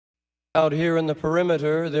Out here in the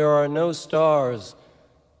perimeter, there are no stars.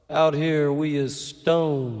 Out here, we is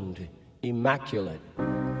stoned, immaculate.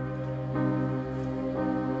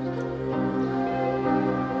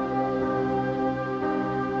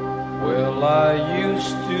 Well, I used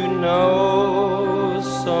to know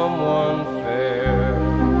someone fair.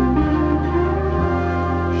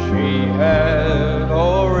 She had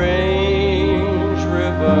orange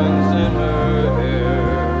ribbons in her hair.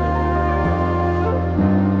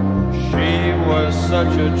 She was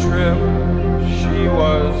such a trip, she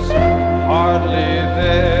was hardly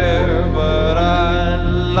there, but I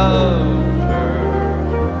loved her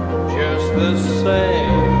just the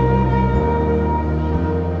same.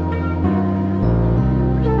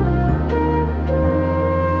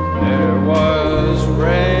 There was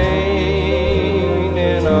rain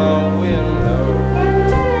in a window.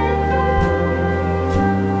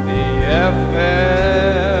 The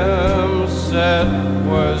FM set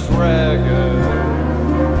was ragged,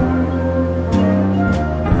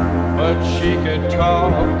 but she could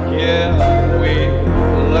talk, yeah, we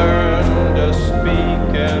learned to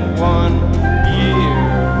speak, and 1 year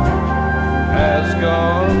has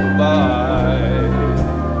gone by.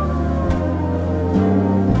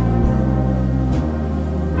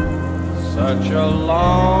 Such a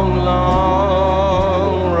long,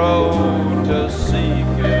 long road to seek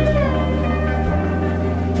it.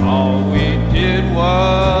 All we did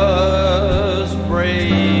was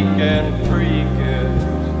break and creak it.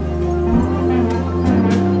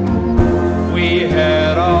 We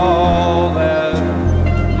had all that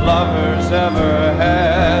lovers ever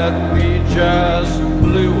had. We just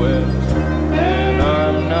blew it, and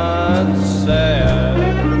I'm not sad.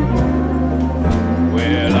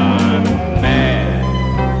 Well, I'm mad,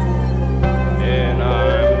 and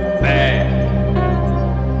I'm bad,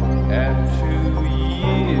 and 2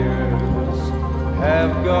 years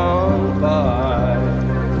have gone by.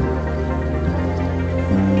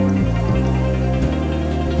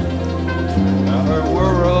 Now her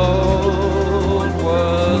world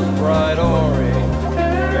was bright orange,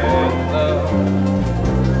 and the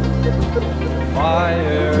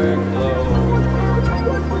fire glowed,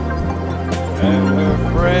 and her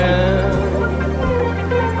friend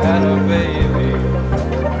had a baby,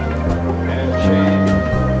 and she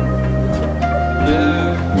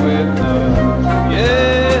lived with us.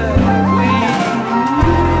 Yeah, we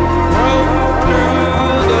broke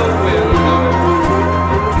through the window.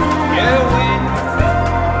 Yeah, we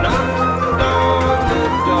knocked on the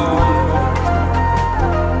door.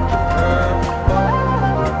 Her phone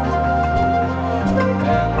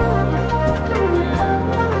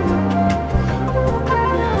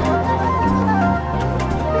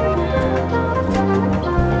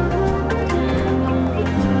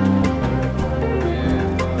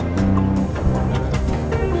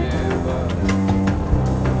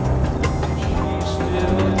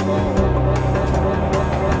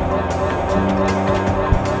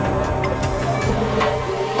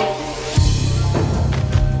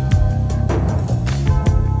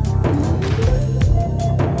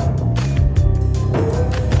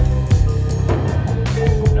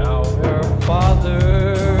Now her father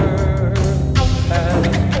has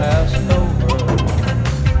passed over,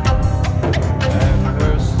 and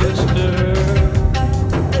her sister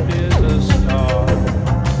is a star,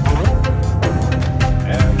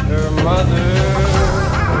 and her mother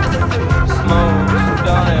smokes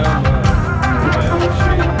diamond, and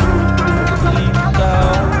she sleeps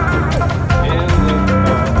out in the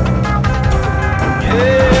car.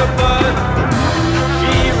 Yeah, but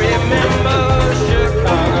she remembers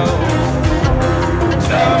Chicago,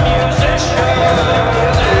 the musicians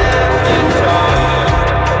and guitars,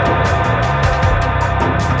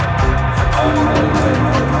 all the women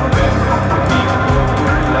people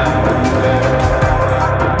laugh there.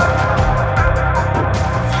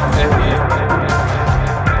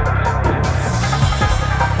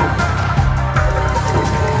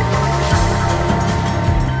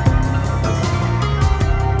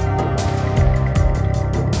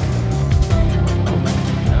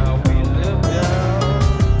 Now we live down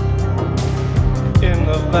in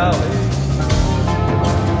the valley.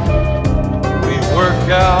 We work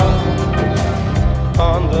out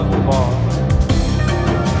on the farm.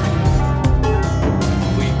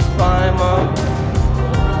 We climb up to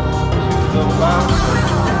the mountain.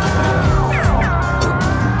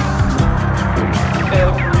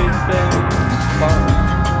 Everything's fun.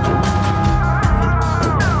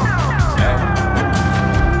 And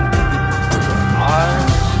I'm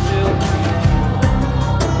still here.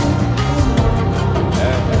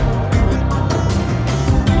 And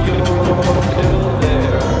you're still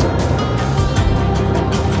there.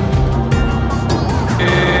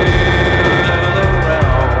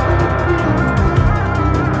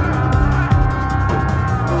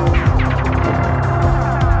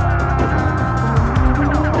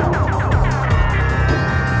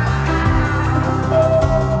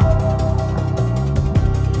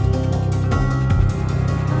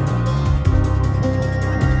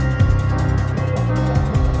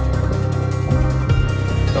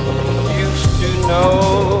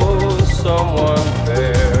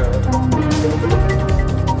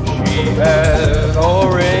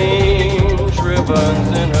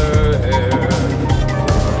 ribbons in her hair.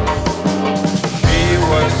 She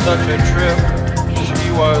was such a trip, she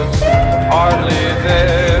was hardly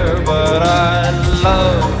there, but I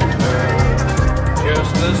loved her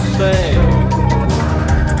just the same.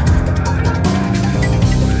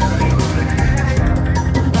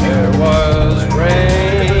 There was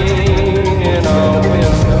rain in our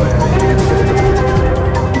window.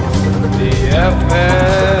 The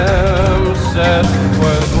FM set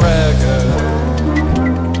was reggae,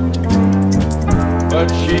 but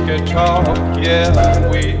she could talk, yeah,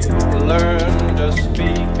 we learned to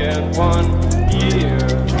speak, and 1 year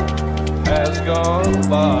has gone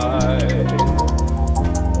by.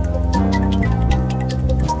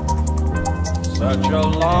 Such a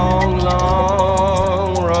long,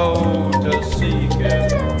 long road to seek it.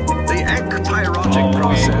 The ekpyrotic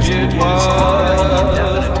process it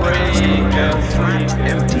was break and flat,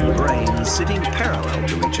 empty brains sitting parallel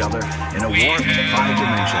to each other in a warped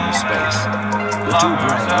 5-dimensional space. The two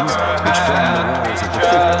brains, which form the walls of the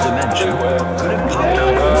 5th dimension, could have popped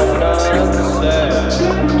out of the